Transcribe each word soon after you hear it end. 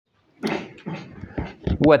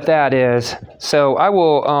what that is. So I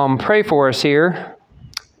will pray for us here,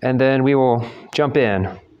 and then we will jump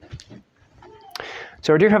in.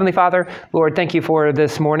 So, our dear Heavenly Father, Lord, thank you for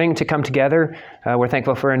this morning to come together. We're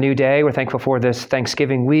thankful for a new day. We're thankful for this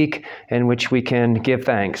Thanksgiving week in which we can give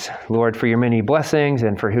thanks, Lord, for your many blessings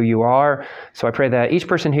and for who you are. So I pray that each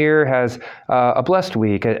person here has a blessed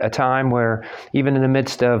week, a time where even in the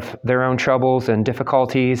midst of their own troubles and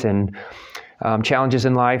difficulties and challenges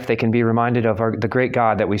in life, they can be reminded of the great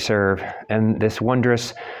God that we serve and this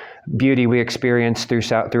wondrous beauty we experience through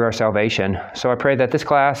our salvation. So I pray that this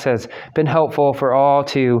class has been helpful for all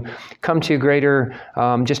to come to greater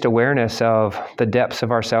just awareness of the depths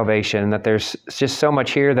of our salvation, that there's just so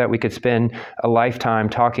much here that we could spend a lifetime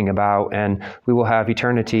talking about, and we will have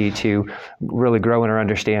eternity to really grow in our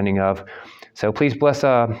understanding of. So please bless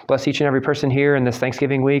each and every person here in this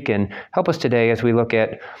Thanksgiving week, and help us today as we look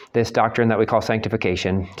at this doctrine that we call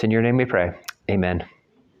sanctification. It's in your name we pray. Amen.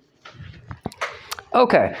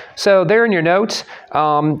 Okay, so there in your notes,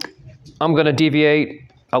 I'm going to deviate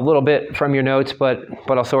a little bit from your notes, but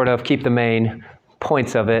I'll sort of keep the main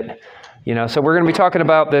points of it. So we're going to be talking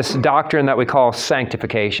about this doctrine that we call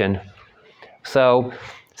sanctification. So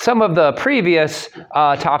some of the previous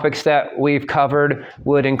topics that we've covered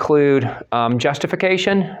would include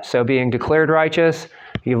justification, so being declared righteous.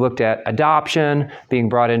 You've looked at adoption, being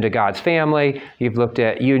brought into God's family. You've looked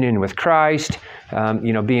at union with Christ,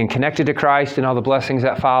 being connected to Christ and all the blessings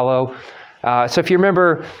that follow. So if you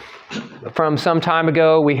remember from some time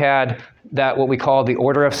ago, we had that what we call the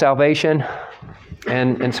order of salvation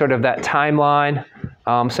and sort of that timeline.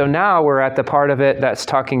 So now we're at the part of it that's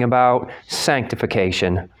talking about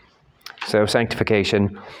sanctification. So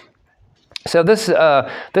sanctification. So this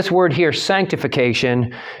word here,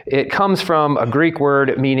 sanctification, it comes from a Greek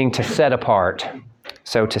word meaning to set apart.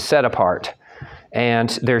 So to set apart. And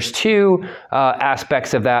there's two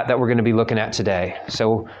aspects of that we're going to be looking at today.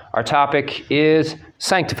 So our topic is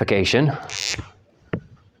sanctification.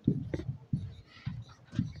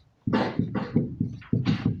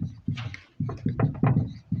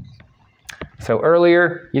 So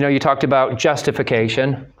earlier, you talked about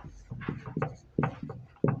justification.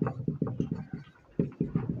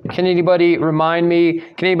 Can anybody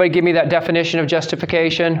give me that definition of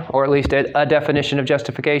justification, or at least a definition of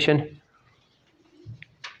justification?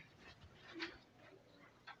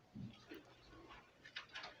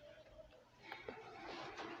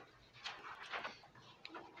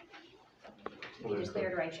 To be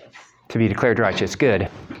declared righteous. To be declared righteous, good.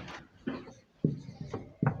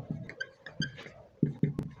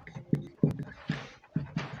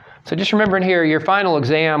 So just remembering here, your final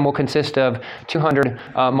exam will consist of 200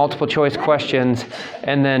 multiple choice questions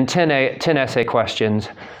and then 10 essay questions.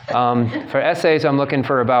 For essays, I'm looking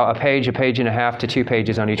for about a page and a half to 2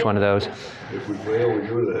 pages on each one of those. If we fail, we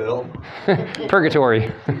go to hell? Purgatory.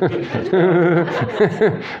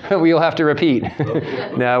 We'll have to repeat.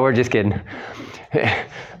 No, we're just kidding.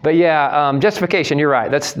 But yeah, justification, you're right.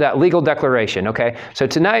 That's that legal declaration, okay? So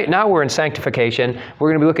now we're in sanctification. We're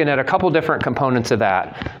going to be looking at a couple different components of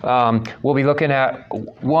that. We'll be looking at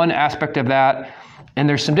one aspect of that, and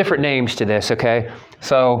there's some different names to this, okay?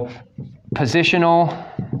 So positional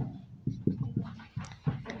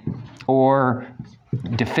or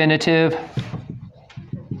definitive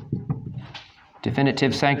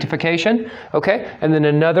sanctification, okay? And then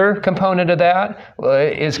another component of that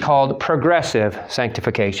is called progressive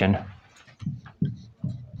sanctification.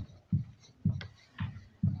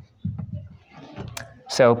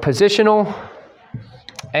 So positional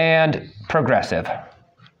and progressive.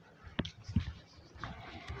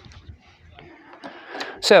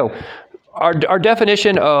 So our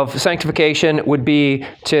definition of sanctification would be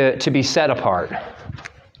to be set apart.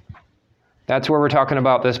 That's where we're talking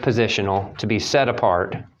about this positional, to be set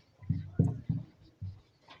apart.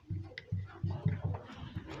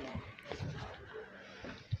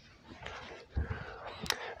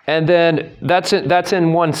 And then that's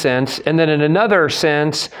in one sense. And then in another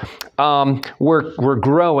sense, we're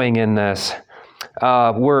growing in this.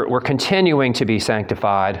 We're continuing to be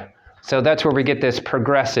sanctified. So that's where we get this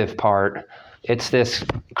progressive part. It's this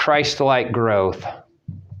Christ-like growth.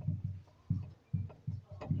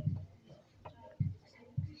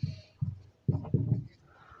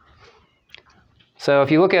 So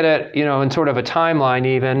if you look at it, in sort of a timeline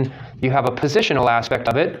even, you have a positional aspect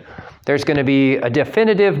of it. There's going to be a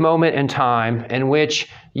definitive moment in time in which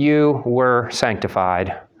you were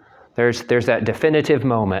sanctified. There's that definitive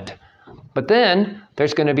moment. But then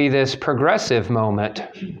there's going to be this progressive moment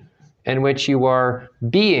in which you are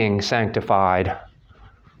being sanctified,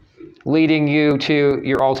 leading you to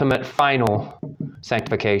your ultimate final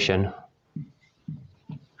sanctification.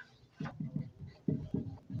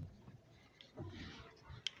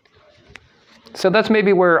 So that's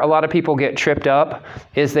maybe where a lot of people get tripped up,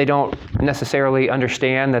 is they don't necessarily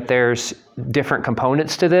understand that there's different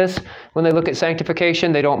components to this. When they look at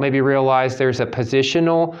sanctification, they don't maybe realize there's a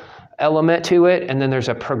positional element to it, and then there's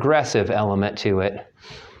a progressive element to it.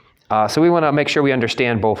 So we want to make sure we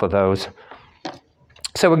understand both of those.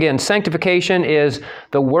 So again, sanctification is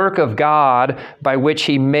the work of God by which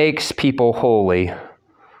he makes people holy.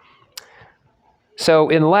 So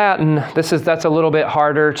in Latin, that's a little bit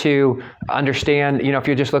harder to understand. If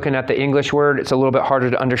you're just looking at the English word, it's a little bit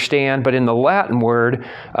harder to understand. But in the Latin word,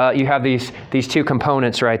 you have these two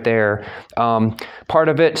components right there. Part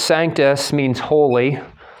of it, sanctus, means holy,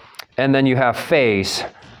 and then you have phase,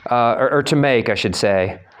 or to make, I should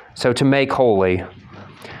say. So to make holy.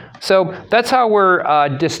 So that's how we're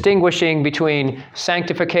distinguishing between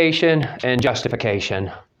sanctification and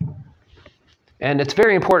justification. And it's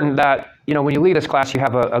very important that, when you leave this class, you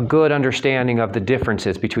have a good understanding of the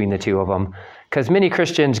differences between the two of them. Because many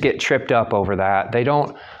Christians get tripped up over that. They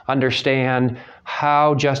don't understand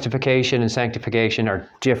how justification and sanctification are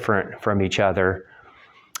different from each other.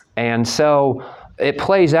 And so it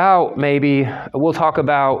plays out, maybe, we'll talk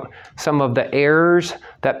about some of the errors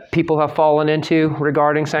that people have fallen into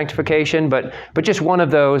regarding sanctification, but just one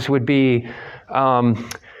of those would be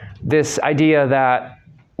this idea that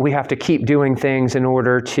we have to keep doing things in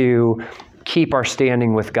order to keep our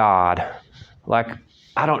standing with God. Like,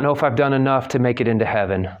 I don't know if I've done enough to make it into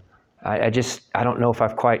heaven. I don't know if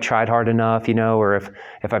I've quite tried hard enough, or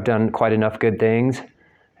if I've done quite enough good things.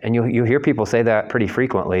 And you'll hear people say that pretty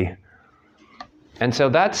frequently. And so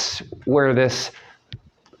that's where this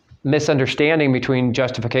misunderstanding between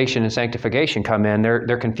justification and sanctification come in.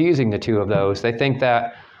 They're confusing the two of those. They think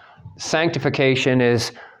that sanctification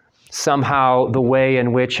is somehow the way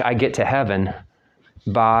in which I get to heaven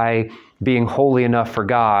by being holy enough for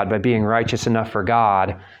God, by being righteous enough for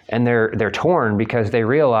God. And they're torn because they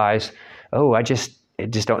realize, it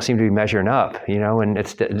just don't seem to be measuring up, and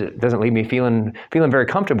it doesn't leave me feeling very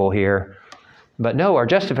comfortable here. But no, our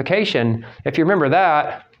justification, if you remember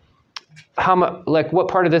that, what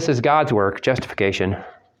part of this is God's work, justification?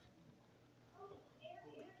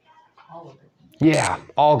 All of it. Yeah,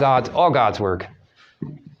 all God's work.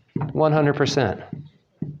 100%.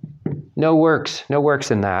 No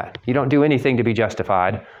works in that. You don't do anything to be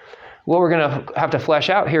justified. What we're going to have to flesh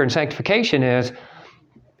out here in sanctification is,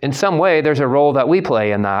 in some way, there's a role that we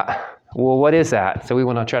play in that. Well, what is that? So we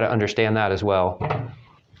want to try to understand that as well.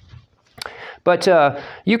 But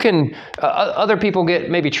you can, other people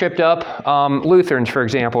get maybe tripped up, Lutherans, for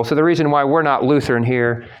example. So the reason why we're not Lutheran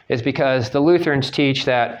here is because the Lutherans teach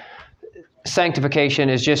that sanctification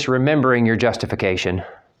is just remembering your justification.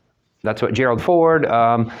 That's what Gerald Ford,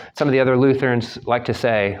 some of the other Lutherans like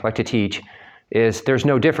to teach, is there's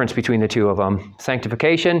no difference between the two of them.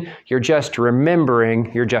 Sanctification, you're just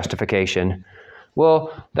remembering your justification.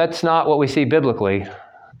 Well, that's not what we see biblically.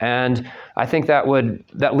 And I think that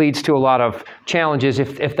leads to a lot of challenges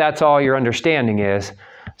if that's all your understanding is.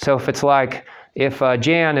 So if it's like, if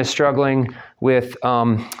Jan is struggling with,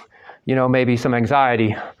 maybe some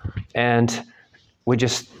anxiety, and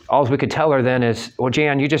all we could tell her then is, well,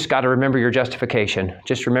 Jan, you just got to remember your justification.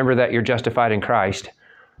 Just remember that you're justified in Christ.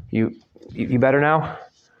 You better now?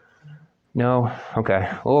 No? Okay.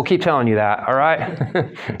 Well, we'll keep telling you that, all right?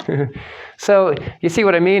 So you see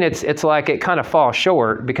what I mean? It's like it kind of falls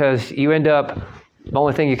short, because you end up, the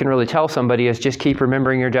only thing you can really tell somebody is just keep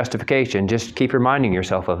remembering your justification. Just keep reminding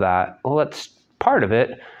yourself of that. Well, that's part of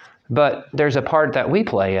it, but there's a part that we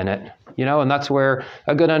play in it, and that's where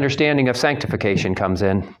a good understanding of sanctification comes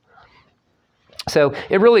in. So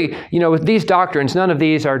it really, with these doctrines, none of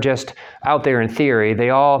these are just out there in theory. They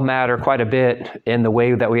all matter quite a bit in the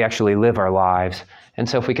way that we actually live our lives. And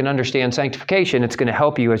so if we can understand sanctification, it's going to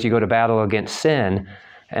help you as you go to battle against sin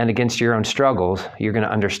and against your own struggles. You're going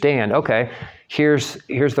to understand, okay, here's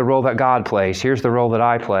the role that God plays. Here's the role that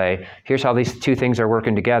I play. Here's how these two things are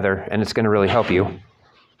working together, and it's going to really help you.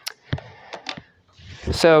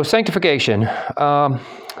 So sanctification.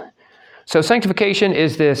 Sanctification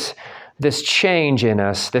is this change in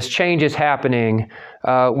us. This change is happening.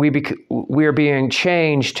 We are being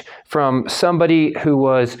changed from somebody who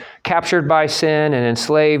was captured by sin and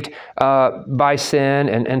enslaved by sin,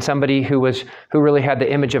 and somebody who really had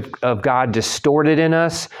the image of God distorted in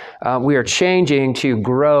us. We are changing to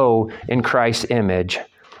grow in Christ's image.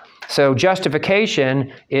 So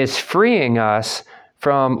justification is freeing us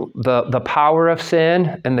from the power of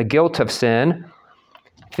sin and the guilt of sin.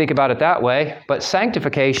 Think about it that way. But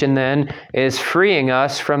sanctification then is freeing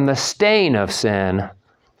us from the stain of sin.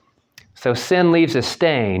 So sin leaves a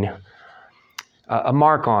stain, a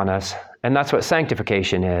mark on us, and that's what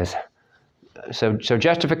sanctification is. So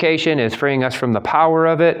justification is freeing us from the power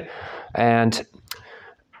of it, and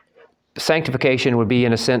sanctification would be,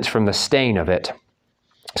 in a sense, from the stain of it.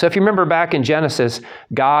 So if you remember back in Genesis,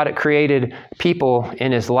 God created people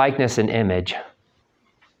in his likeness and image.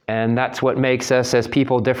 And that's what makes us as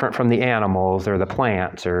people different from the animals or the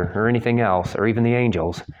plants or anything else, or even the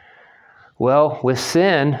angels. Well, with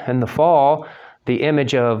sin and the fall, the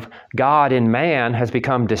image of God in man has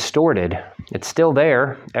become distorted. It's still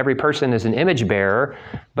there. Every person is an image bearer,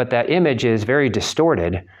 but that image is very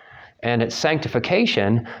distorted. And it's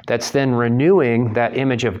sanctification that's then renewing that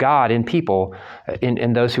image of God in people,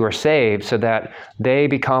 in those who are saved, so that they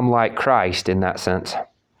become like Christ in that sense.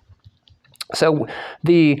 So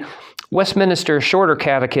the Westminster Shorter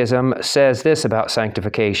Catechism says this about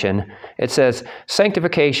sanctification. It says,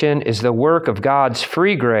 "Sanctification is the work of God's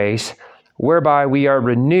free grace, whereby we are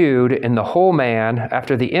renewed in the whole man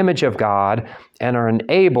after the image of God and are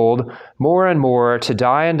enabled more and more to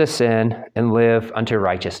die unto sin and live unto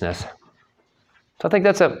righteousness." So I think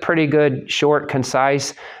that's a pretty good, short,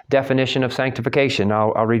 concise definition of sanctification.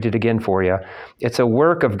 I'll read it again for you. It's a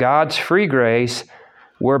work of God's free grace,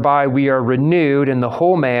 whereby we are renewed in the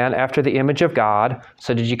whole man after the image of God.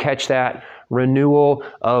 So did you catch that? Renewal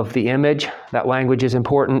of the image. That language is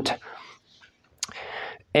important.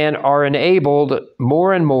 And are enabled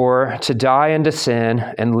more and more to die unto sin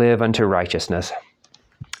and live unto righteousness.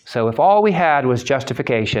 So if all we had was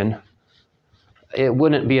justification, it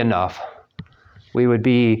wouldn't be enough. We would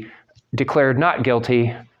be declared not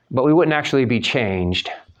guilty, but we wouldn't actually be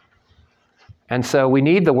changed. And so we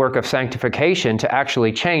need the work of sanctification to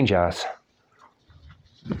actually change us.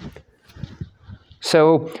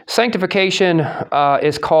 So sanctification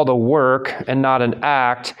is called a work and not an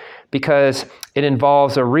act, because it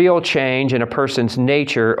involves a real change in a person's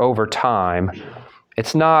nature over time.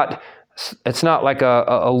 It's not like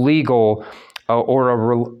a legal or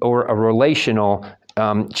a relational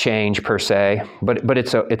change per se, but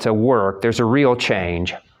it's a work. There's a real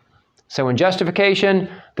change. So in justification,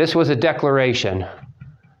 this was a declaration,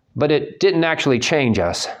 but it didn't actually change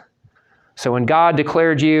us. So when God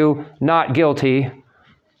declared you not guilty,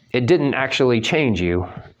 it didn't actually change you.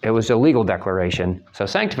 It was a legal declaration. So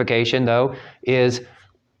sanctification, though, is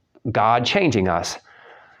God changing us.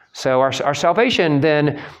 So our salvation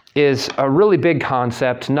then is a really big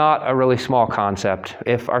concept, not a really small concept.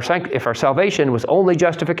 If our salvation was only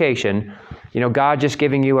justification, God just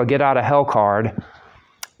giving you a get out of hell card,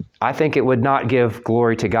 I think it would not give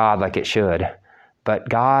glory to God like it should. But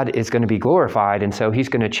God is going to be glorified, and so he's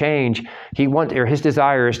going to change. His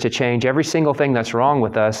desire is to change every single thing that's wrong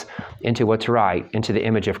with us into what's right, into the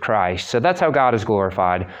image of Christ. So that's how God is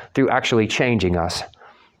glorified, through actually changing us.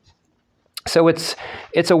 So it's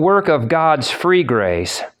a work of God's free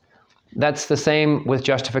grace. That's the same with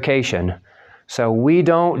justification. So we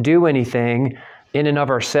don't do anything in and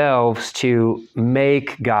of ourselves to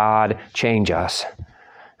make God change us.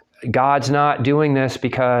 God's not doing this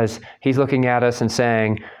because he's looking at us and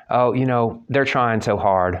saying, oh, they're trying so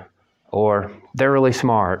hard, or they're really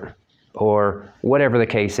smart, or whatever the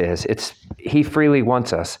case is. He freely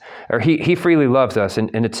wants us, or he freely loves us,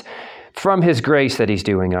 and it's from his grace that he's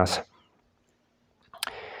doing us.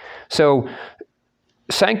 So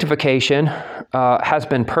sanctification has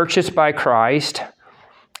been purchased by Christ.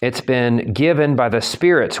 It's been given by the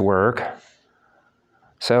Spirit's work.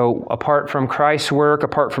 So apart from Christ's work,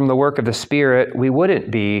 apart from the work of the Spirit, we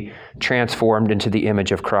wouldn't be transformed into the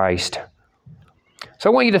image of Christ. So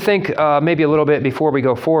I want you to think maybe a little bit before we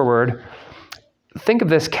go forward. Think of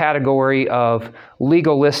this category of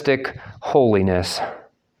legalistic holiness.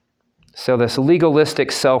 So this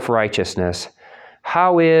legalistic self-righteousness.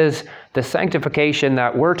 How is the sanctification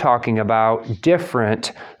that we're talking about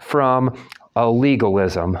different from a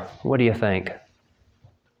legalism? What do you think?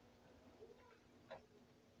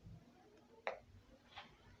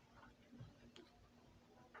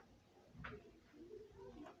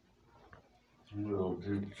 Well,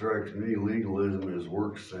 it strikes me legalism is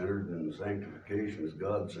work-centered and sanctification is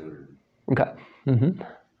God-centered. Okay. Mm-hmm.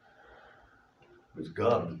 Because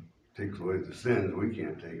God takes away the sins, we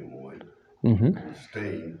can't take them away. Mm-hmm. The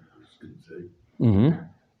stain, I should say. Mm-hmm.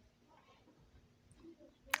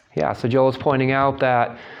 Yeah, so Joel is pointing out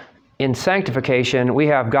that in sanctification, we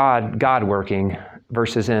have God working,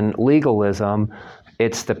 versus in legalism,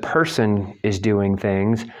 it's the person is doing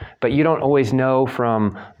things, but you don't always know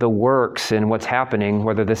from the works and what's happening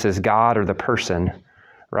whether this is God or the person,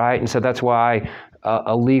 right? And so that's why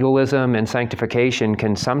a legalism and sanctification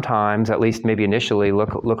can sometimes, at least maybe initially,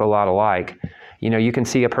 look a lot alike. You can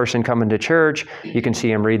see a person coming to church, you can see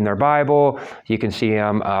them reading their Bible, you can see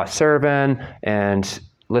them serving and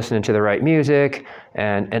listening to the right music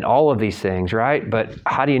and all of these things, right? But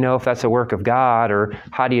how do you know if that's a work of God, or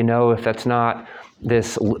how do you know if that's not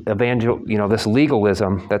this this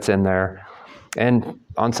legalism that's in there? And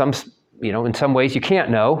on some, in some ways you can't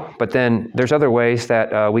know, but then there's other ways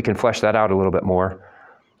that we can flesh that out a little bit more.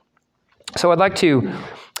 So I'd like to,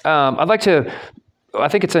 I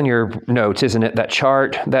think it's in your notes, isn't it? That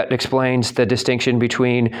chart that explains the distinction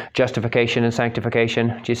between justification and sanctification.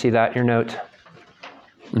 Do you see that in your notes?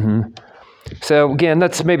 So again,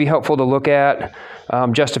 that's maybe helpful to look at.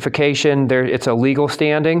 Justification, it's a legal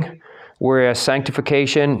standing, whereas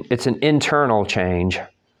sanctification, it's an internal change.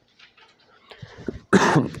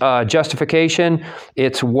 Justification,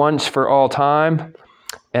 it's once for all time,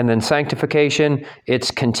 and then sanctification, it's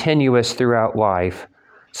continuous throughout life.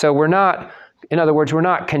 So we're not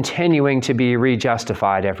continuing to be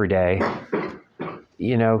rejustified every day.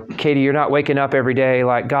 Katie, you're not waking up every day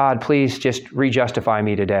like, God, please just rejustify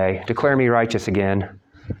me today. Declare me righteous again.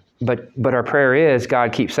 But our prayer is,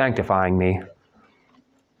 God, keep sanctifying me.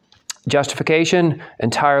 Justification,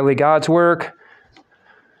 entirely God's work.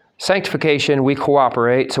 Sanctification, we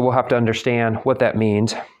cooperate, so we'll have to understand what that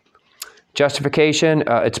means. Justification,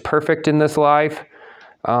 it's perfect in this life.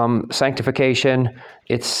 Sanctification,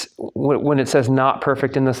 it's when it says not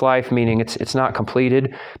perfect in this life, meaning it's not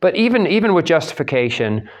completed. But even with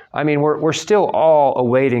justification, I mean, we're still all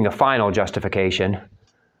awaiting a final justification.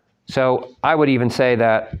 So I would even say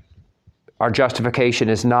that our justification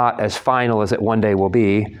is not as final as it one day will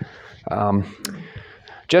be.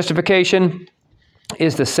 Justification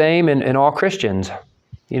is the same in all Christians.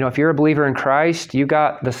 If you're a believer in Christ, you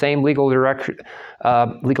got the same legal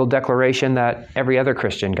declaration that every other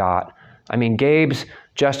Christian got. I mean, Gabe's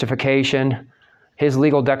justification, his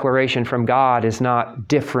legal declaration from God is not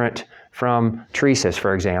different from Teresa's,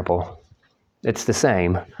 for example. It's the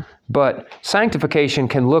same. But sanctification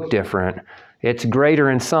can look different. It's greater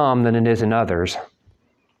in some than it is in others.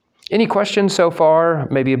 Any questions so far,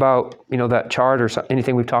 maybe about that chart or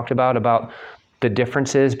anything we've talked about the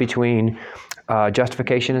differences between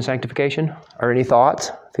justification and sanctification? Or any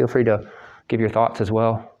thoughts? Feel free to give your thoughts as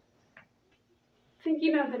well.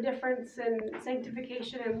 Thinking of the difference in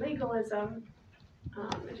sanctification and legalism,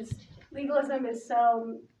 legalism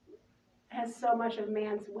has so much of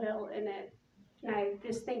man's will in it. And I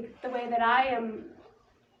just think the way that I am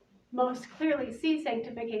most clearly see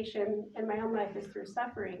sanctification in my own life is through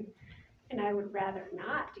suffering. And I would rather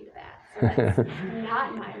not do that. So that's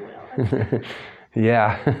not my will.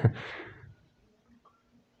 Yeah.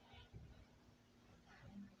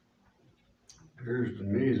 Appears to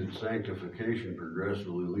me that sanctification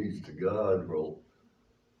progressively leads to God, while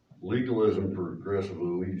legalism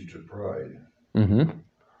progressively leads to pride. Mm-hmm.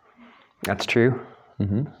 That's true.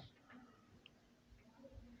 Mm-hmm.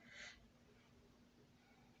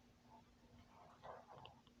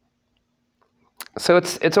 So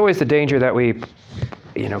it's always the danger that we,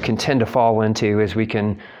 can tend to fall into, is we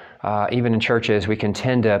can, even in churches, we can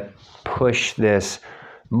tend to push this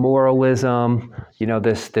moralism,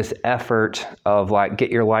 this effort of like,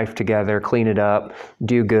 get your life together, clean it up,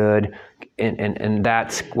 do good, and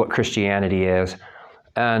that's what Christianity is.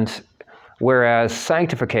 And whereas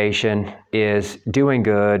sanctification is doing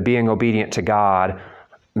good, being obedient to God,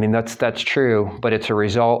 I mean, that's true, but it's a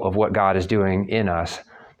result of what God is doing in us.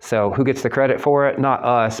 So who gets the credit for it? Not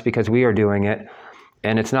us, because we are doing it.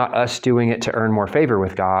 And it's not us doing it to earn more favor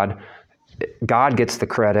with God. God gets the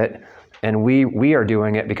credit, and we are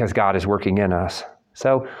doing it because God is working in us.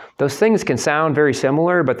 So those things can sound very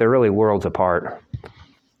similar, but they're really worlds apart.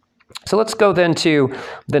 So let's go then to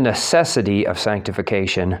the necessity of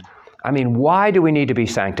sanctification. I mean, why do we need to be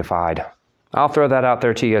sanctified? I'll throw that out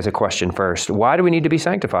there to you as a question first. Why do we need to be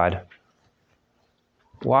sanctified?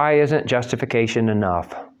 Why isn't justification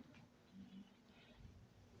enough?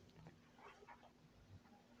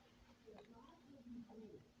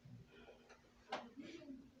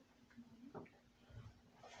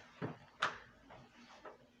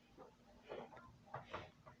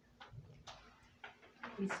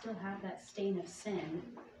 We still have that stain of sin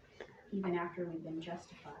even after we've been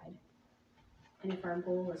justified. And if our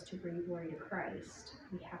goal is to bring glory to Christ,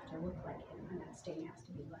 we have to look like him, and that stain has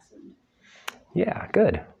to be lessened. Yeah,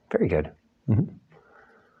 good. Very good. Mm-hmm.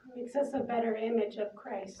 Makes us a better image of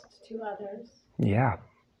Christ to others. Yeah.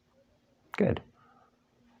 Good.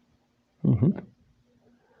 Mm-hmm.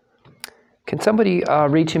 Can somebody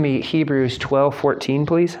read to me Hebrews 12:14,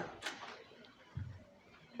 please?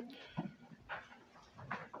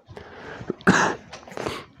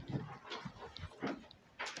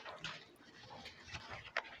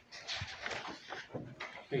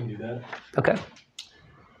 I can do that. Okay.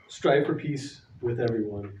 Strive for peace with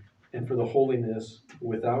everyone, and for the holiness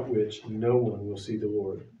without which no one will see the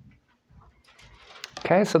Lord.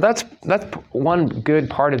 Okay, so that's one good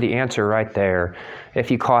part of the answer right there. If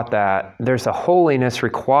you caught that, there's a holiness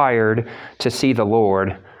required to see the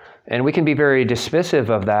Lord. And we can be very dismissive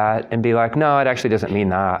of that and be like, no, it actually doesn't mean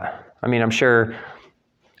that. I mean, I'm sure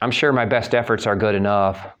my best efforts are good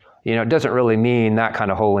enough. It doesn't really mean that kind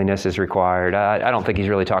of holiness is required. I don't think he's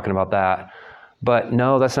really talking about that. But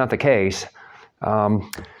no, that's not the case.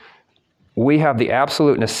 We have the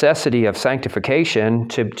absolute necessity of sanctification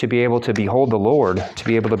to be able to behold the Lord, to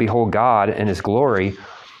be able to behold God in his glory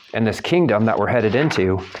and this kingdom that we're headed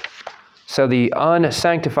into. So the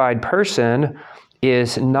unsanctified person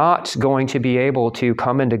is not going to be able to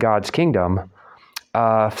come into God's kingdom.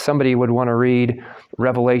 If somebody would want to read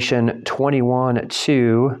Revelation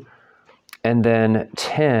 21:2 and then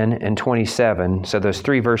 10 and 27. So those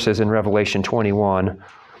three verses in Revelation 21,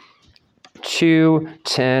 2,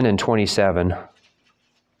 10, and 27.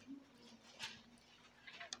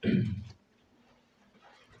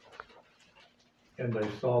 And I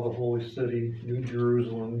saw the holy city, New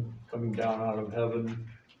Jerusalem, coming down out of heaven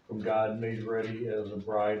from God, made ready as a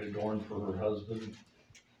bride adorned for her husband.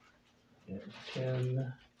 And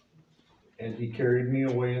 10, and he carried me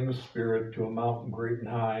away in the spirit to a mountain great and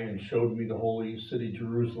high, and showed me the holy city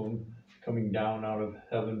Jerusalem, coming down out of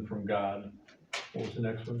heaven from God. What was the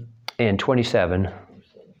next one? And 27.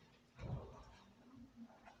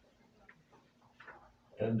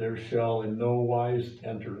 And there shall in no wise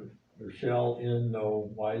enter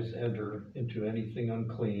into anything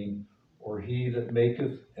unclean, or he that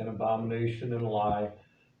maketh an abomination and a lie,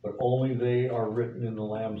 but only they are written in the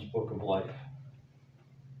Lamb's book of life.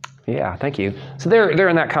 Yeah, thank you. So they're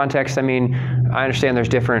in that context. I mean, I understand there's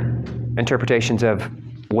different interpretations of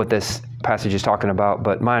what this passage is talking about,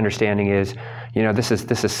 but my understanding is, this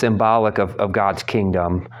is symbolic of God's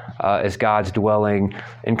kingdom, as God's dwelling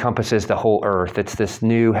encompasses the whole earth. It's this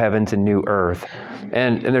new heavens and new earth.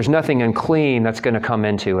 And there's nothing unclean that's going to come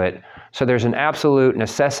into it. So there's an absolute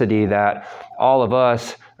necessity that all of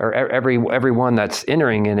us, or everyone that's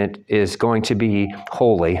entering in it, is going to be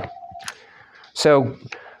holy. So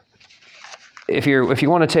if you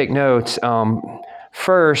want to take notes,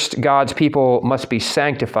 first, God's people must be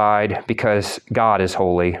sanctified because God is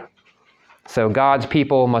holy. So God's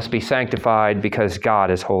people must be sanctified because God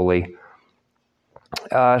is holy.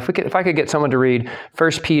 If I could get someone to read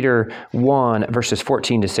 1 Peter 1, verses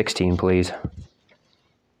 14 to 16, please.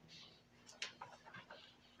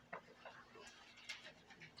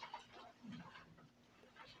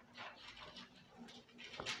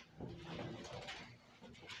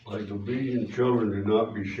 Like obedient children, do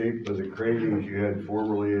not be shaped by the cravings you had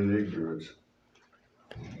formerly in ignorance.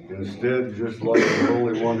 Instead, just like the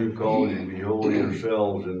Holy One who called you, be holy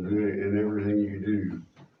yourselves in everything you do.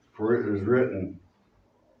 For it is written,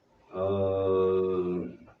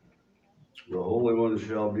 the Holy One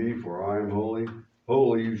shall be, for I am holy.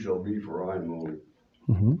 Holy you shall be, for I am holy.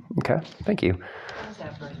 Mm-hmm. Okay, thank you.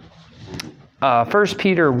 1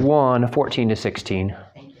 Peter 1, 14 to 16.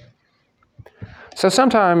 So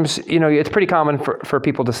sometimes, it's pretty common for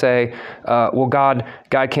people to say, well, God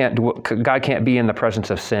can't be in the presence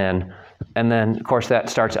of sin. And then, of course, that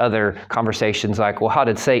starts other conversations like, well, how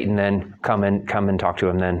did Satan then come and talk to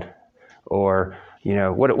him then? Or,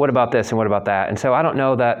 what about this and what about that? And so I don't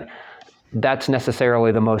know that that's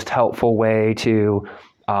necessarily the most helpful way to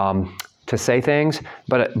say things,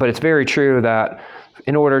 but it's very true that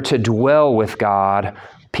in order to dwell with God,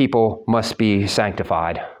 people must be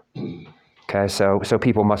sanctified. Okay, so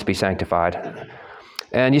people must be sanctified.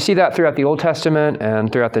 And you see that throughout the Old Testament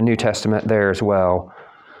and throughout the New Testament there as well.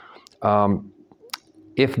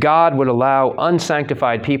 If God would allow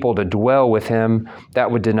unsanctified people to dwell with him,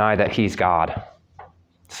 that would deny that he's God.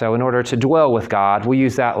 So in order to dwell with God, we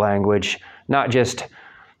use that language, not just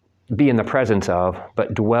be in the presence of,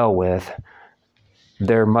 but dwell with.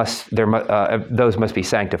 Those must be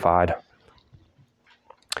sanctified.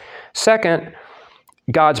 Second,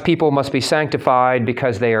 God's people must be sanctified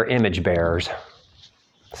because they are image bearers.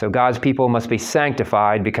 So God's people must be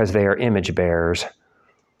sanctified because they are image bearers.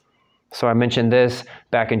 So I mentioned this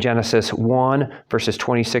back in Genesis 1, verses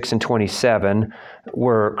 26 and 27,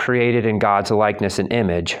 were created in God's likeness and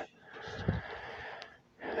image.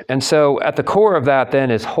 And so at the core of that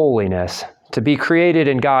then is holiness. To be created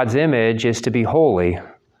in God's image is to be holy.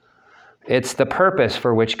 It's the purpose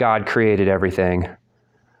for which God created everything.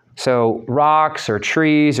 So rocks or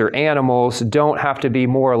trees or animals don't have to be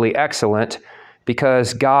morally excellent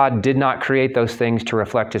because God did not create those things to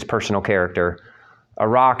reflect his personal character. A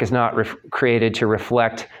rock is not created to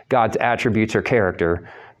reflect God's attributes or character,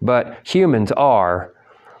 but humans are.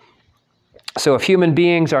 So if human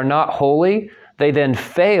beings are not holy, they then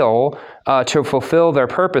fail to fulfill their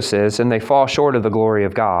purposes, and they fall short of the glory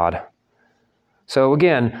of God. So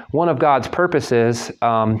again, one of God's purposes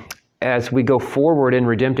as we go forward in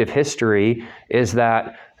redemptive history is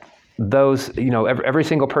that those, every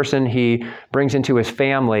single person he brings into his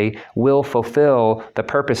family will fulfill the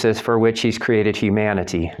purposes for which he's created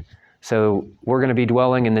humanity. So we're going to be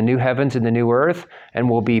dwelling in the new heavens and the new earth, and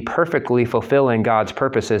we'll be perfectly fulfilling God's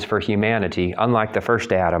purposes for humanity, unlike the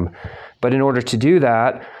first Adam. But in order to do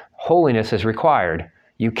that, holiness is required.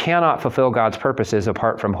 You cannot fulfill God's purposes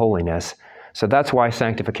apart from holiness. So that's why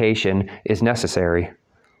sanctification is necessary.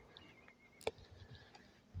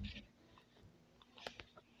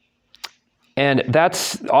 And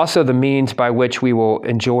that's also the means by which we will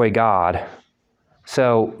enjoy God.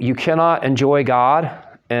 So you cannot enjoy God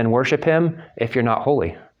and worship him if you're not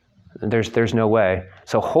holy. There's no way.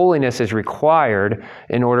 So holiness is required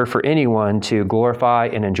in order for anyone to glorify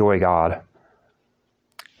and enjoy God.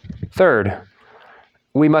 Third,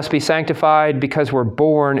 we must be sanctified because we're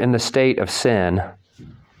born in the state of sin.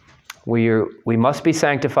 We must be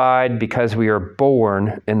sanctified because we are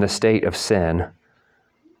born in the state of sin.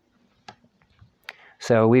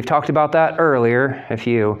 So we've talked about that earlier. If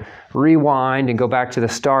you rewind and go back to the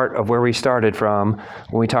start of where we started from,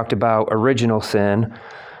 when we talked about original sin,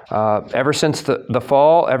 ever since the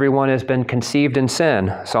fall, everyone has been conceived in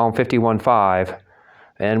sin, Psalm 51:5,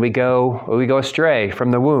 and we go astray from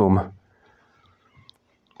the womb.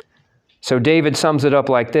 So David sums it up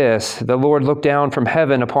like this: the Lord looked down from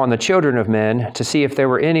heaven upon the children of men to see if there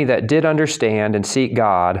were any that did understand and seek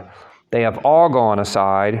God. They have all gone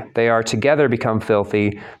aside. They are together become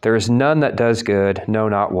filthy. There is none that does good, no,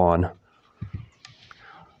 not one.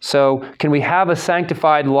 So can we have a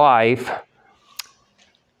sanctified life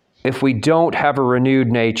if we don't have a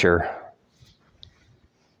renewed nature?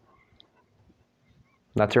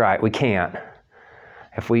 That's right, we can't.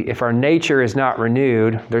 If our nature is not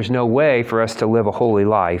renewed, there's no way for us to live a holy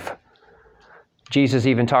life. Jesus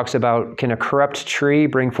even talks about, can a corrupt tree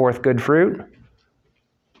bring forth good fruit?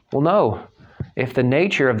 Well, no. If the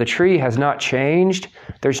nature of the tree has not changed,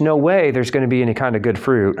 there's no way there's going to be any kind of good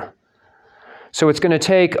fruit. So it's going to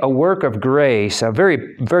take a work of grace, a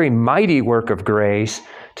very, very mighty work of grace,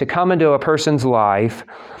 to come into a person's life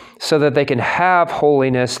so that they can have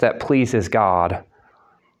holiness that pleases God.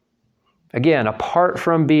 Again, apart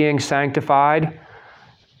from being sanctified,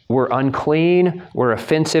 we're unclean, we're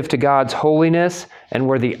offensive to God's holiness, and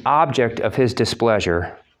we're the object of his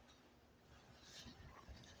displeasure.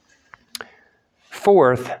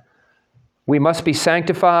 Fourth, we must be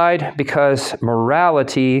sanctified because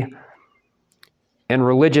morality and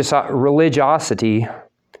religiosity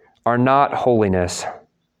are not holiness.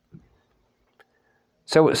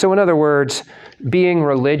 So in other words, being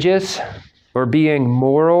religious or being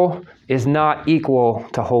moral is not equal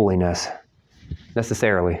to holiness,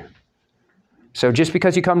 necessarily. So just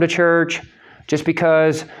because you come to church, just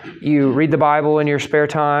because you read the Bible in your spare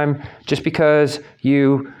time, just because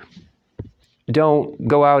you don't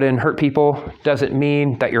go out and hurt people, doesn't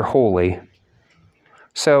mean that you're holy.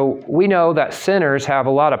 So we know that sinners have a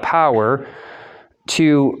lot of power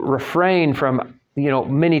to refrain from,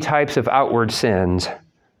 many types of outward sins.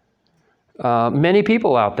 Many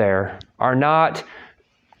people out there are not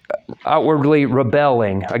outwardly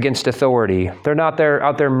rebelling against authority. They're not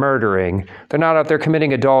out there murdering. They're not out there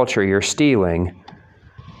committing adultery or stealing.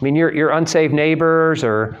 I mean, your unsaved neighbors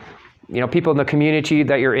or people in the community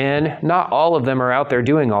that you're in, not all of them are out there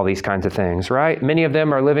doing all these kinds of things, right? Many of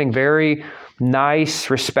them are living very nice,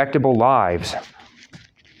 respectable lives.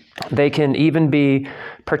 They can even be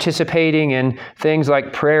participating in things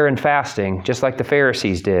like prayer and fasting, just like the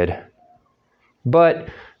Pharisees did. But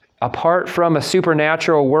apart from a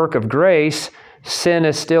supernatural work of grace, sin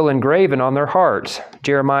is still engraven on their hearts.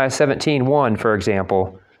 Jeremiah 17:1, for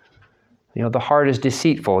example. The heart is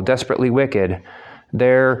deceitful, desperately wicked.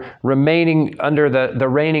 They're remaining under the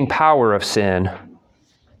reigning power of sin.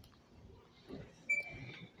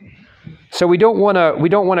 So we don't want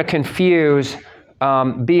to confuse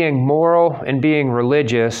being moral and being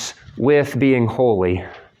religious with being holy.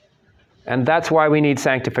 And that's why we need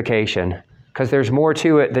sanctification, because there's more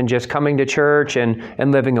to it than just coming to church and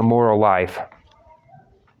living a moral life.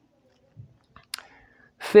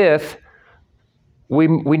 Fifth, we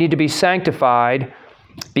need to be sanctified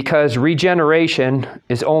because regeneration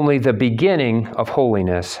is only the beginning of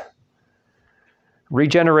holiness.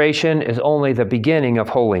 Regeneration is only the beginning of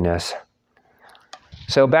holiness.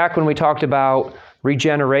 So back when we talked about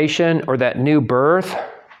regeneration or that new birth,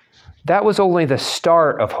 that was only the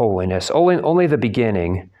start of holiness, only the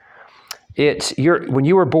beginning. When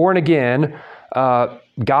you were born again,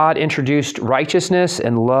 God introduced righteousness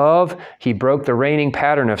and love. He broke the reigning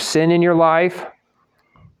pattern of sin in your life.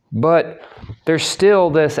 But there's still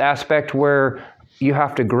this aspect where you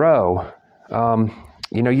have to grow.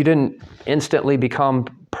 You didn't instantly become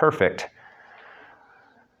perfect.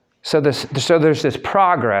 So there's this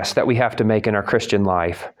progress that we have to make in our Christian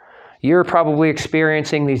life. You're probably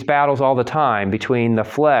experiencing these battles all the time between the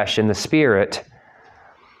flesh and the spirit.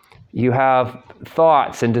 You have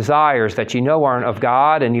thoughts and desires that you know aren't of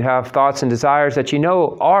God, and you have thoughts and desires that you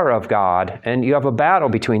know are of God, and you have a battle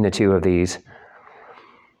between the two of these.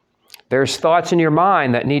 There's thoughts in your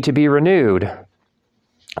mind that need to be renewed.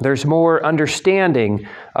 There's more understanding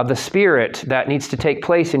of the Spirit that needs to take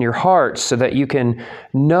place in your heart so that you can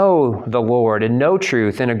know the Lord and know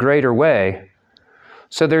truth in a greater way.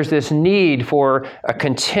 So there's this need for a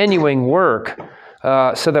continuing work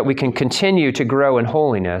so that we can continue to grow in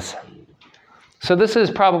holiness. So this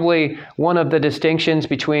is probably one of the distinctions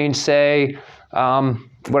between, say,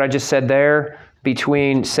 what I just said there,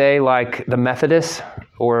 between, say, like the Methodists,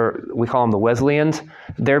 or we call them the Wesleyans,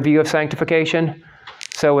 their view of sanctification.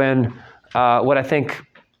 So in what I think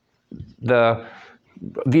the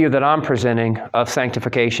view that I'm presenting of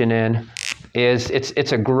sanctification in is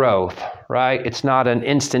it's a growth, right? It's not an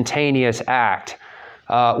instantaneous act.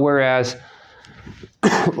 Whereas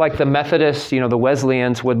like the Methodists, the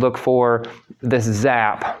Wesleyans would look for this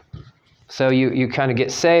zap. So you kind of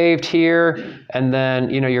get saved here, and then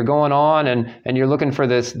you're going on and you're looking for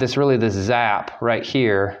this zap right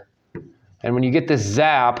here. And when you get this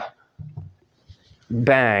zap,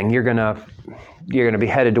 bang, you're gonna be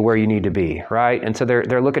headed to where you need to be, right? And so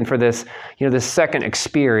they're looking for this, this second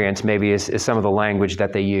experience, maybe is some of the language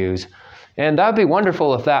that they use. And that'd be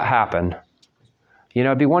wonderful if that happened.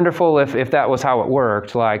 It'd be wonderful if that was how it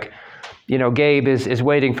worked. Like, Gabe is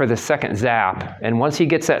waiting for the second zap. And once he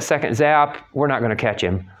gets that second zap, we're not going to catch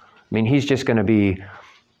him. I mean, he's just going to be,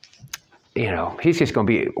 he's just going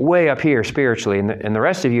to be way up here spiritually. And the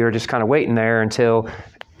rest of you are just kind of waiting there until,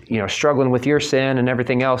 struggling with your sin and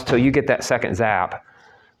everything else till you get that second zap.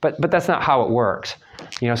 But that's not how it works.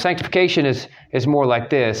 Sanctification is more like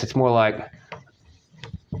this. It's more like,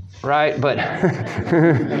 right? But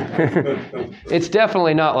it's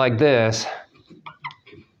definitely not like this.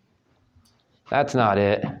 That's not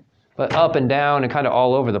it. But up and down and kind of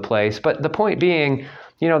all over the place. But the point being,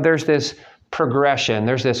 there's this progression.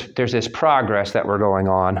 There's this progress that we're going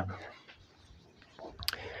on.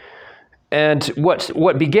 And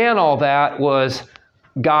what began all that was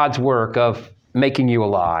God's work of making you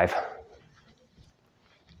alive.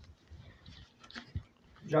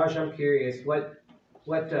 Josh, I'm curious, what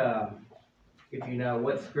if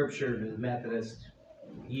what scripture does Methodist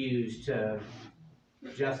use to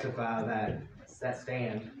justify that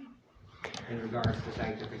stand in regards to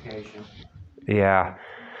sanctification? Yeah.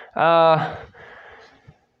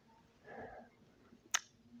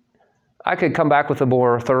 I could come back with a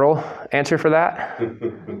more thorough answer for that.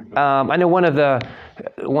 I know one of the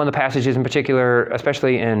passages in particular,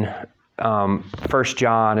 especially in 1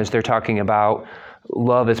 John, is they're talking about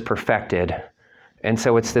love is perfected. And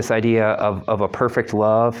so it's this idea of a perfect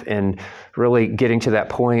love and really getting to that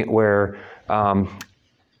point where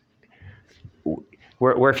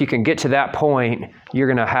if you can get to that point, you're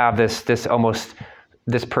going to have this almost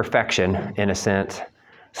this perfection in a sense.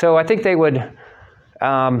 So I think they would.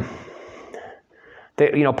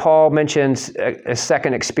 Paul mentions a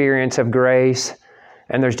second experience of grace,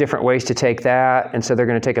 and there's different ways to take that. And so they're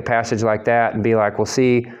going to take a passage like that and be like, well,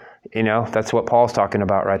 see, that's what Paul's talking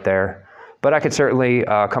about right there. But I could certainly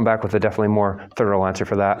come back with a definitely more thorough answer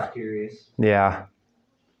for that. Just curious. Yeah.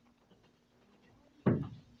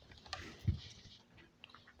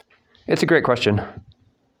 It's a great question.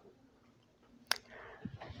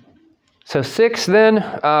 So 6, then,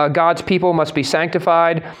 God's people must be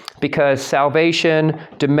sanctified because salvation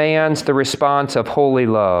demands the response of holy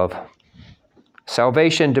love.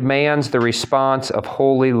 Salvation demands the response of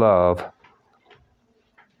holy love.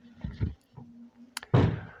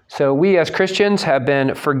 So we as Christians have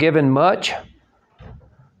been forgiven much,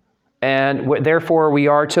 and therefore we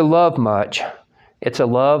are to love much. It's a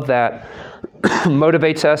love that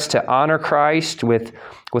motivates us to honor Christ with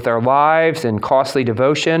our lives and costly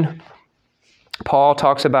devotion. Paul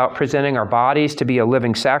talks about presenting our bodies to be a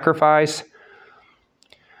living sacrifice.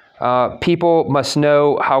 People must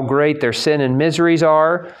know how great their sin and miseries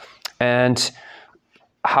are and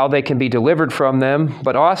how they can be delivered from them,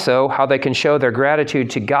 but also how they can show their gratitude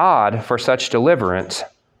to God for such deliverance.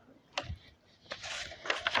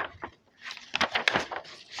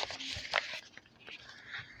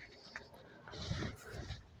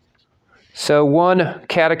 So one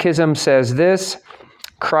catechism says this: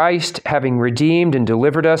 Christ, having redeemed and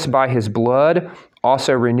delivered us by his blood,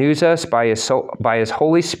 also renews us by his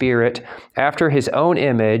Holy Spirit after his own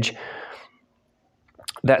image,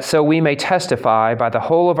 that so we may testify by the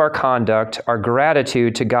whole of our conduct our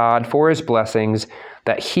gratitude to God for his blessings,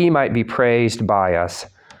 that he might be praised by us.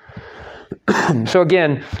 So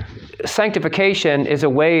again, sanctification is a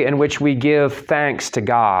way in which we give thanks to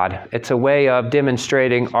God. It's a way of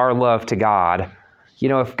demonstrating our love to God. You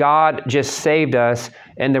know, if God just saved us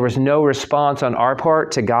and there was no response on our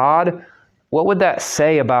part to God, what would that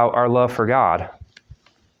say about our love for God?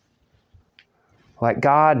 Like,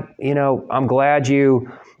 God, you know, I'm glad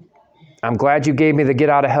you gave me the get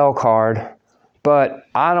out of hell card, but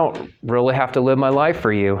I don't really have to live my life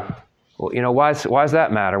for you. Well, you know, why does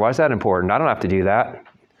that matter? Why is that important? I don't have to do that.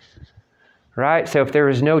 Right? So if there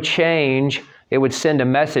is no change, it would send a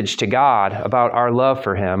message to God about our love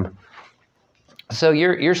for him. So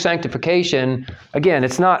your sanctification, again,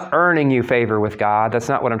 it's not earning you favor with God. That's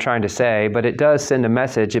not what I'm trying to say, but it does send a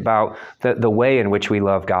message about the way in which we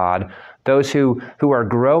love God. Those who are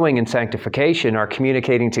growing in sanctification are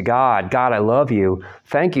communicating to God, God, I love you.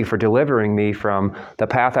 Thank you for delivering me from the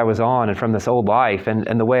path I was on and from this old life.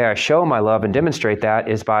 And the way I show my love and demonstrate that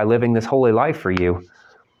is by living this holy life for you.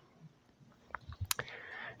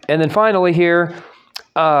 And then finally here,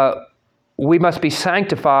 we must be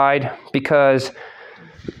sanctified because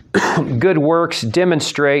good works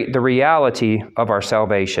demonstrate the reality of our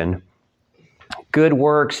salvation. Good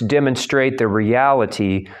works demonstrate the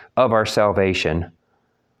reality of our salvation.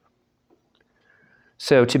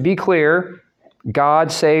 So to be clear,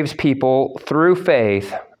 God saves people through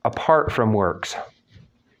faith apart from works.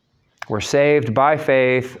 We're saved by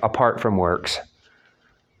faith apart from works.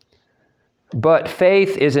 But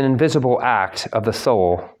faith is an invisible act of the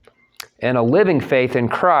soul, and a living faith in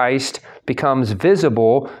Christ becomes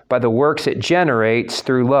visible by the works it generates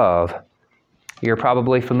through love. You're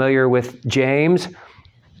probably familiar with James,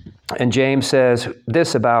 and James says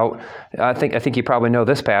this about, I think you probably know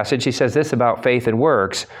this passage. He says this about faith and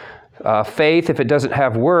works. Faith, if it doesn't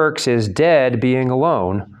have works, is dead being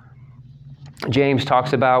alone. James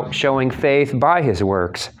talks about showing faith by his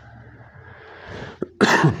works.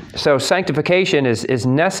 So sanctification is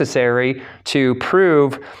necessary to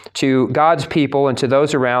prove to God's people and to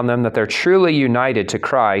those around them that they're truly united to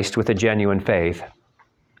Christ with a genuine faith.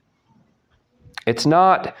 It's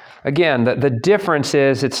not, again, the difference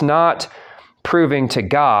is it's not proving to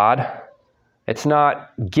God. It's not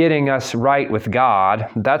getting us right with God.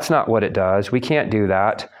 That's not what it does. We can't do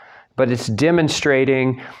that. But it's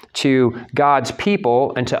demonstrating to God's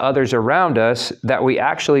people and to others around us that we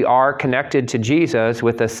actually are connected to Jesus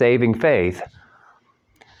with a saving faith.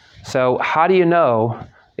 So how do you know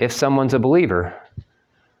if someone's a believer?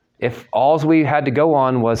 If all we had to go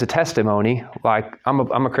on was a testimony, like I'm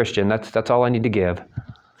a Christian, that's all I need to give.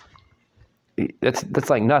 That's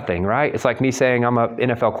like nothing, right? It's like me saying I'm an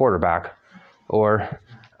NFL quarterback, or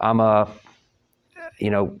I'm the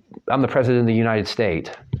president of the United States.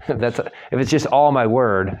 If it's just all my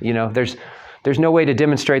word, there's no way to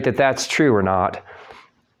demonstrate that that's true or not.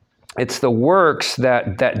 It's the works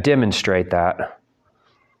that demonstrate that.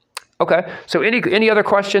 Okay, so any other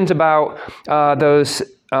questions about those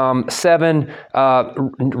 7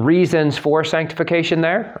 reasons for sanctification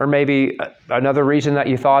there? Or maybe another reason that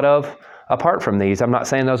you thought of apart from these? I'm not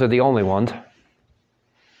saying those are the only ones.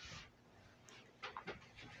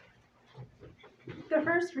 The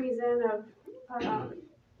first reason of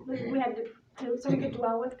we had to, so we could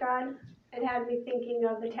dwell with God, it had me thinking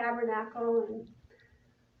of the tabernacle and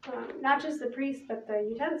not just the priests, but the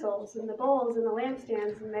utensils and the bowls and the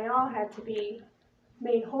lampstands, and they all had to be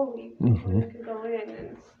made holy before they could go in.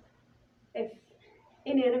 And if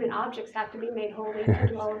inanimate objects have to be made holy to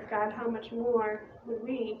dwell with God, how much more would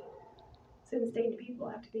we, sin-stained people,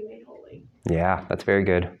 have to be made holy? Yeah, that's very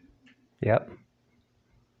good. Yep.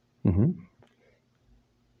 Mm-hmm.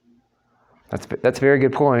 That's a very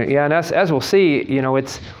good point. Yeah, and as we'll see,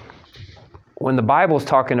 it's when the Bible's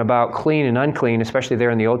talking about clean and unclean, especially there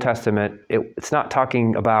in the Old Testament, it's not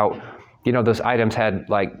talking about, those items had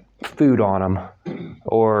like food on them,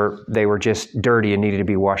 or they were just dirty and needed to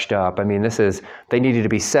be washed up. I mean, they needed to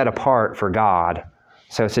be set apart for God.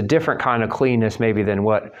 So it's a different kind of cleanness maybe than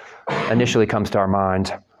what initially comes to our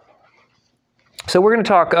minds. So we're going to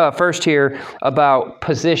talk first here about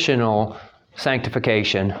positional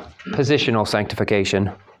sanctification. Positional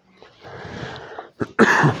sanctification.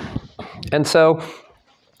 And so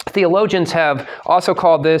theologians have also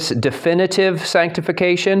called this definitive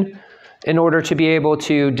sanctification in order to be able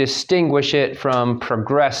to distinguish it from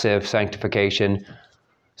progressive sanctification.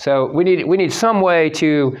 So we need some way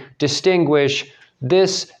to distinguish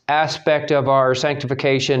this aspect of our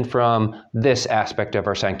sanctification from this aspect of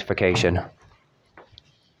our sanctification.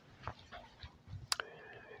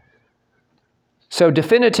 So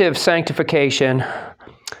definitive sanctification,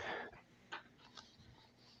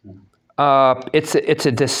 it's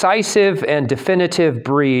a decisive and definitive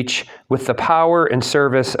breach with the power and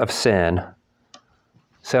service of sin.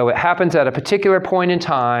 So it happens at a particular point in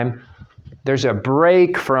time. There's a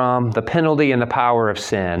break from the penalty and the power of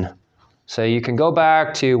sin. So you can go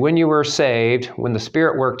back to when you were saved, when the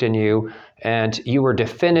Spirit worked in you, and you were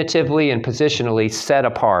definitively and positionally set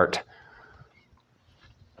apart.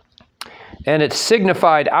 And it's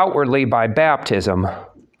signified outwardly by baptism.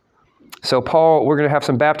 So Paul, we're going to have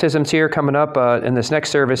some baptisms here coming up in this next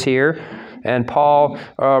service here. And Paul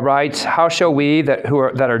writes, "How shall we that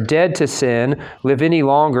are dead to sin live any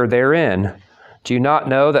longer therein? Do you not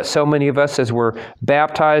know that so many of us as were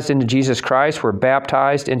baptized into Jesus Christ were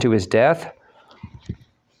baptized into his death?"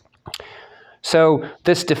 So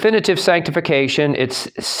this definitive sanctification, it's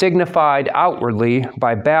signified outwardly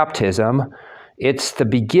by baptism. It's the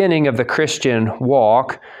beginning of the Christian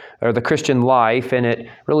walk or the Christian life, and it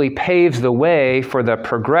really paves the way for the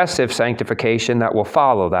progressive sanctification that will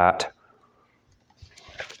follow that.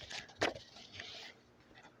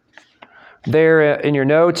 There in your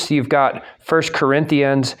notes, you've got 1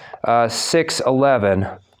 Corinthians 6:11.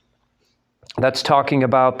 That's talking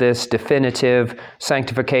about this definitive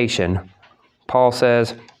sanctification. Paul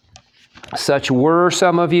says, "Such were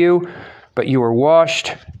some of you, but you were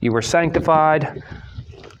washed, you were sanctified,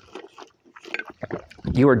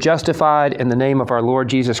 you were justified in the name of our Lord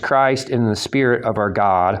Jesus Christ and in the Spirit of our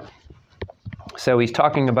God." So he's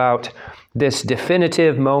talking about this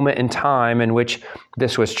definitive moment in time in which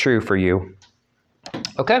this was true for you.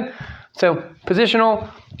 Okay, so positional,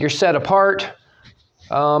 you're set apart.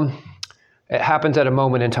 It happens at a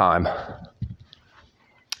moment in time.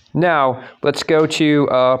 Now, let's go to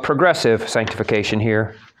progressive sanctification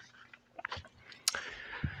here.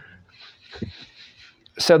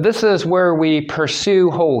 So this is where we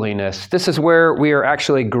pursue holiness. This is where we are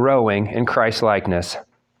actually growing in Christ-likeness.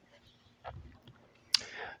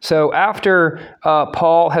 So after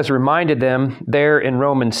Paul has reminded them there in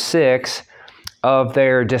Romans 6 of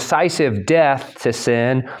their decisive death to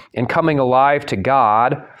sin and coming alive to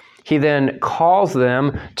God, he then calls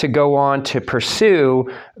them to go on to pursue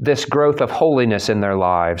this growth of holiness in their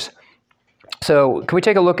lives. So can we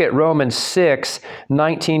take a look at Romans 6,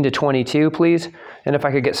 19 to 22, please? And if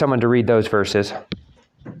I could get someone to read those verses.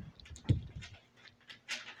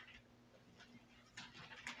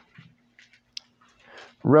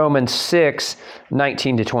 Romans 6,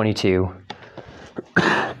 19 to 22.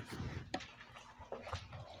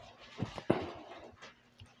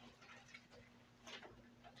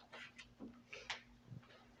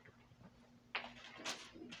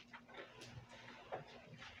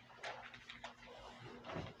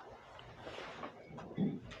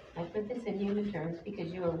 I put this in human terms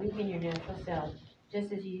because you are weak in your natural self,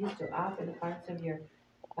 just as you used to offer the parts of your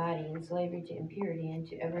body in slavery to impurity and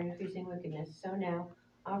to ever-increasing wickedness. So now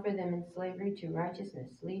offer them in slavery to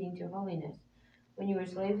righteousness, leading to holiness. When you were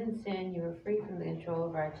slaves in sin, you were free from the control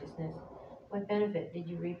of righteousness. What benefit did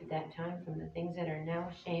you reap at that time from the things that are now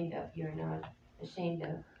ashamed of? You are not ashamed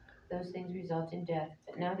of. Those things result in death.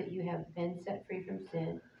 But now that you have been set free from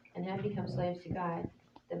sin and have become slaves to God,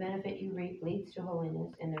 the benefit you reap leads to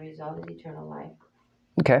holiness, and the result is eternal life.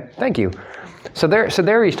 Okay, thank you. So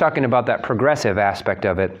there he's talking about that progressive aspect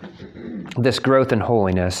of it, this growth in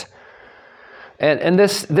holiness. And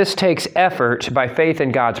this takes effort by faith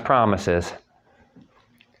in God's promises.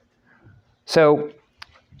 So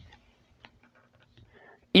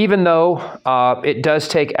even though it does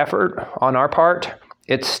take effort on our part,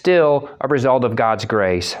 it's still a result of God's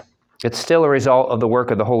grace. It's still a result of the work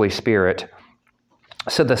of the Holy Spirit.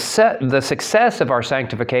 So the success of our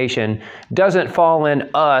sanctification doesn't fall in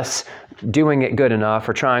us doing it good enough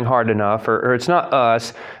or trying hard enough, or it's not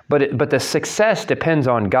us, but the success depends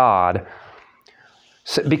on God.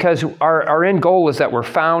 So, because our end goal is that we're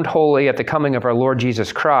found holy at the coming of our Lord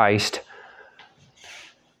Jesus Christ,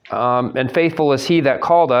 and faithful is He that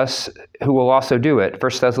called us, who will also do it.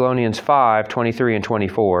 1 Thessalonians 5, 23 and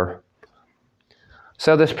 24.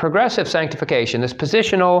 So this progressive sanctification, this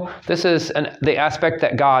positional, this is the aspect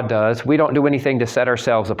that God does. We don't do anything to set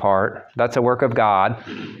ourselves apart. That's a work of God.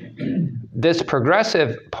 This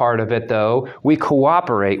progressive part of it, though, we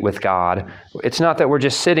cooperate with God. It's not that we're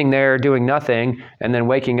just sitting there doing nothing and then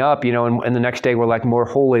waking up, and the next day we're like more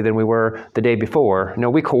holy than we were the day before. No,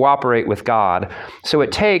 we cooperate with God. So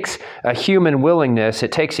it takes a human willingness.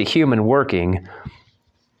 It takes a human working.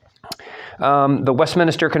 The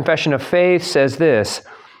Westminster Confession of Faith says this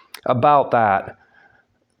about that.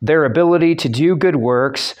 Their ability to do good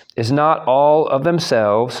works is not all of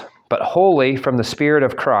themselves, but wholly from the Spirit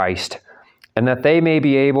of Christ, and that they may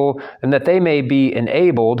be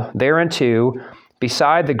enabled thereunto,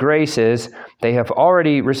 beside the graces they have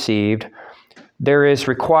already received, there is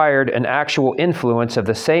required an actual influence of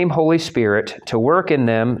the same Holy Spirit to work in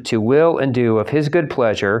them to will and do of his good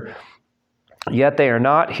pleasure, yet they are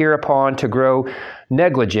not hereupon to grow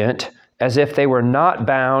negligent, as if they were not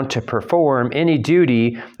bound to perform any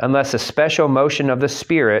duty unless a special motion of the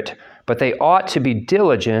Spirit, but they ought to be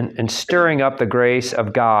diligent in stirring up the grace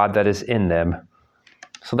of God that is in them.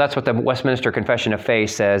 So that's what the Westminster Confession of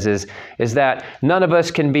Faith says, is that none of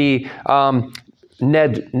us can be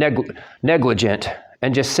negligent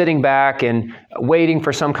and just sitting back and waiting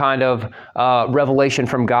for some kind of revelation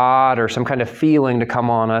from God or some kind of feeling to come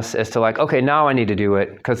on us as to like, okay, now I need to do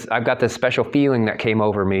it because I've got this special feeling that came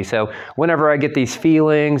over me. So whenever I get these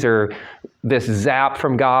feelings or this zap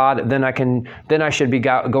from God, then I should be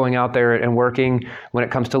going out there and working when it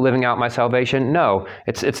comes to living out my salvation. No,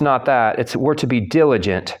 it's not that. We're to be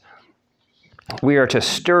diligent. We are to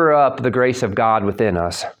stir up the grace of God within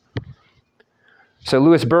us. So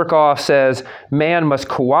Louis Berkhoff says, man must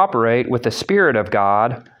cooperate with the Spirit of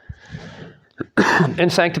God in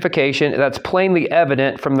sanctification. That's plainly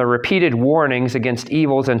evident from the repeated warnings against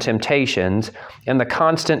evils and temptations and the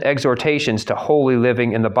constant exhortations to holy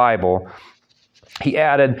living in the Bible. He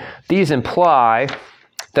added, these imply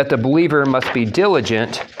that the believer must be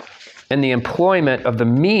diligent in the employment of the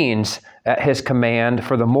means at his command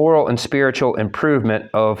for the moral and spiritual improvement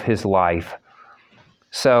of his life.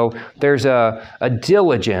 So there's a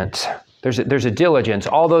diligence. There's a diligence.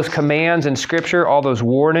 All those commands in Scripture, all those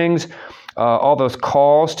warnings, all those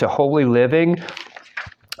calls to holy living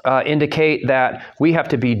indicate that we have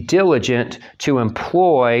to be diligent to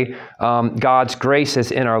employ God's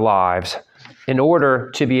graces in our lives in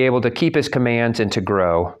order to be able to keep his commands and to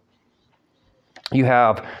grow. You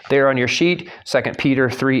have there on your sheet 2 Peter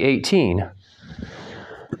 3:18.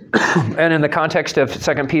 And in the context of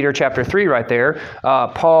 2 Peter chapter 3 right there,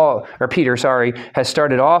 Peter has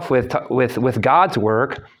started off with God's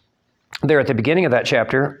work there at the beginning of that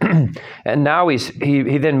chapter. And now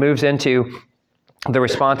he then moves into the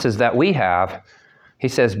responses that we have. He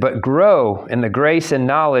says, but grow in the grace and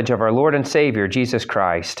knowledge of our Lord and Savior, Jesus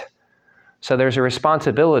Christ. So there's a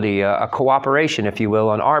responsibility, a cooperation, if you will,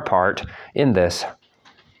 on our part in this.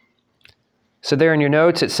 So there in your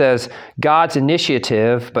notes, it says, God's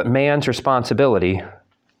initiative, but man's responsibility.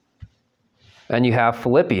 And you have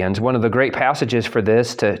Philippians. One of the great passages for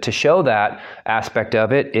this to show that aspect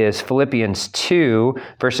of it is Philippians 2,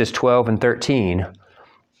 verses 12 and 13.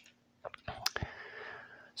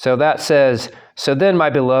 So that says, so then,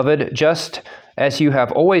 my beloved, just as you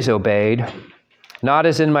have always obeyed, not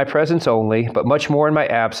as in my presence only, but much more in my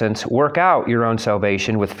absence, work out your own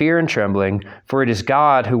salvation with fear and trembling, for it is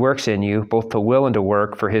God who works in you, both to will and to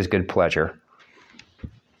work for his good pleasure.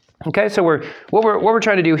 Okay, so what we're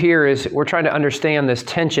trying to do here is we're trying to understand this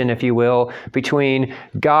tension, if you will, between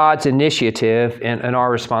God's initiative and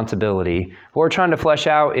our responsibility. What we're trying to flesh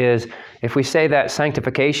out is, if we say that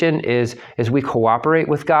sanctification is we cooperate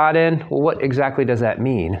with God in, well, what exactly does that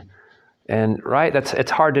mean? And right,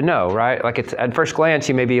 it's hard to know, right? Like at first glance,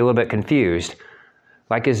 you may be a little bit confused.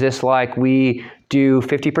 Like, is this like we do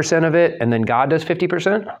 50% of it and then God does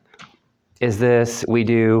 50%? Is this we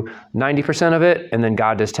do 90% of it and then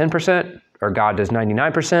God does 10%? Or God does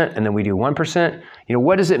 99% and then we do 1%? You know,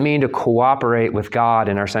 what does it mean to cooperate with God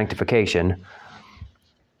in our sanctification?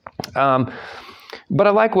 But I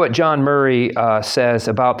like what John Murray says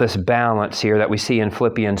about this balance here that we see in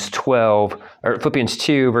Philippians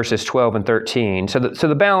 2, verses 12 and 13. So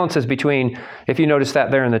the balance is between, if you notice that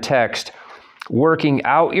there in the text, working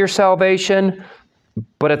out your salvation,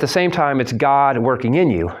 but at the same time, it's God working in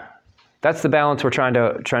you. That's the balance we're trying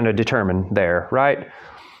to determine there, right?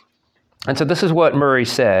 And so this is what Murray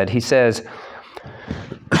said. He says,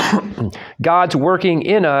 God's working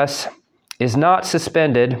in us is not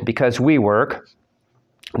suspended because we work,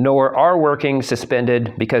 nor our working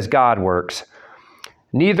suspended because God works.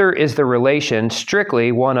 Neither is the relation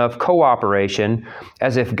strictly one of cooperation,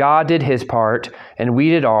 as if God did his part and we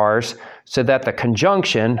did ours, so that the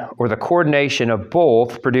conjunction or the coordination of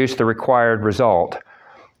both produce the required result.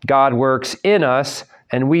 God works in us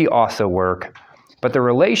and we also work. But the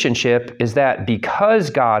relationship is that because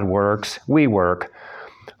God works, we work.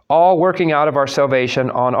 All working out of our salvation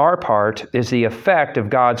on our part is the effect of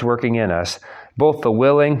God's working in us, both the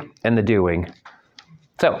willing and the doing.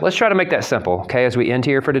 So let's try to make that simple, okay, as we end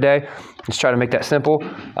here for today. Let's try to make that simple.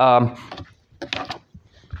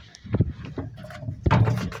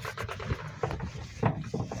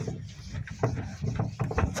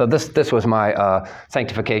 So this was my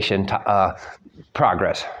sanctification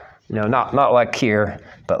progress. Not like here,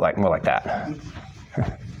 but like more like that.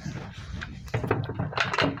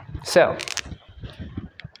 So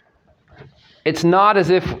it's not as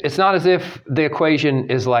if the equation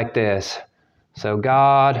is like this. So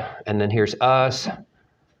God, and then here's us.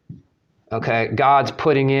 Okay, God's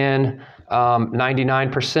putting in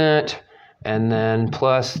 99%, and then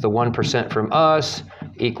plus the 1% from us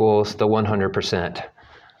equals the 100%.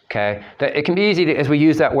 Okay, it can be easy as we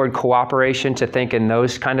use that word cooperation to think in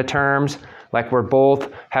those kind of terms, like we're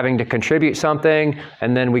both having to contribute something,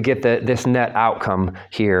 and then we get this net outcome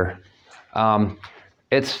here.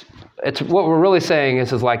 It's what we're really saying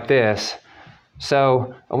is like this.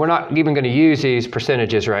 So we're not even going to use these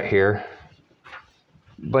percentages right here,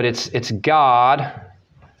 but it's God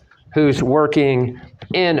who's working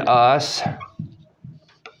in us,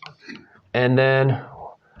 and then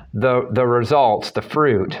the results, the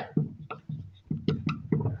fruit.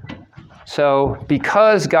 So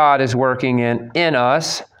because God is working in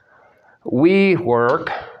us, we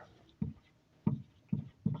work,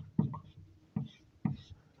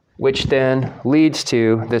 which then leads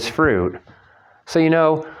to this fruit.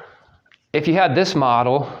 So, if you had this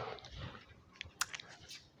model,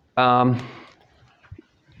 that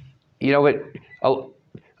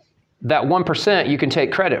 1% you can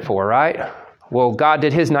take credit for, right? Well, God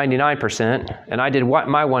did his 99%, and I did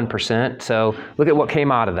my 1%, so look at what came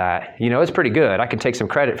out of that. It's pretty good. I can take some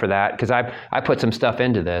credit for that because I put some stuff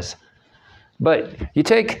into this. But you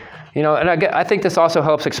take, and I think this also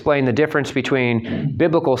helps explain the difference between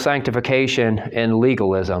biblical sanctification and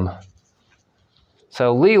legalism.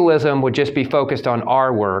 So legalism would just be focused on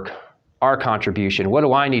our work, our contribution. What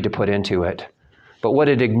do I need to put into it? But what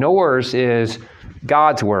it ignores is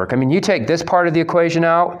God's work. I mean, you take this part of the equation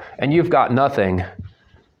out, and you've got nothing.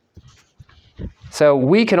 So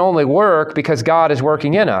we can only work because God is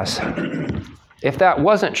working in us. If that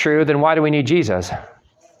wasn't true, then why do we need Jesus?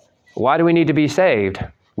 Why do we need to be saved?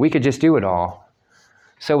 We could just do it all.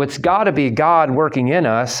 So it's got to be God working in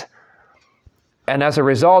us, and as a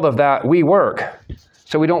result of that, we work.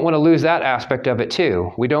 So we don't want to lose that aspect of it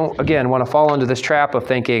too. We don't, again, want to fall into this trap of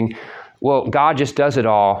thinking, well, God just does it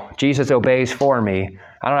all. Jesus obeys for me.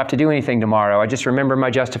 I don't have to do anything tomorrow. I just remember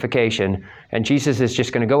my justification. And Jesus is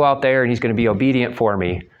just going to go out there and he's going to be obedient for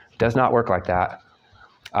me. It does not work like that.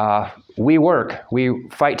 We work. We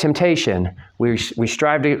fight temptation. We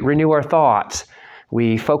strive to renew our thoughts.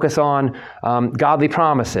 We focus on godly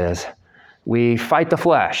promises. We fight the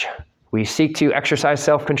flesh. We seek to exercise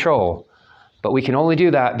self-control. But we can only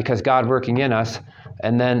do that because God working in us,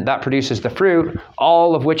 and then that produces the fruit,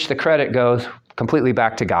 all of which the credit goes completely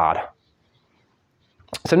back to God.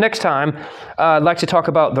 So next time, I'd like to talk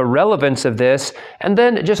about the relevance of this, and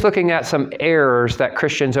then just looking at some errors that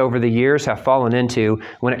Christians over the years have fallen into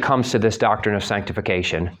when it comes to this doctrine of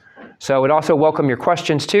sanctification. So I would also welcome your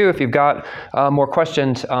questions too, if you've got more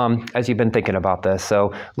questions as you've been thinking about this.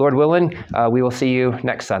 So Lord willing, we will see you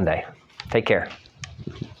next Sunday. Take care.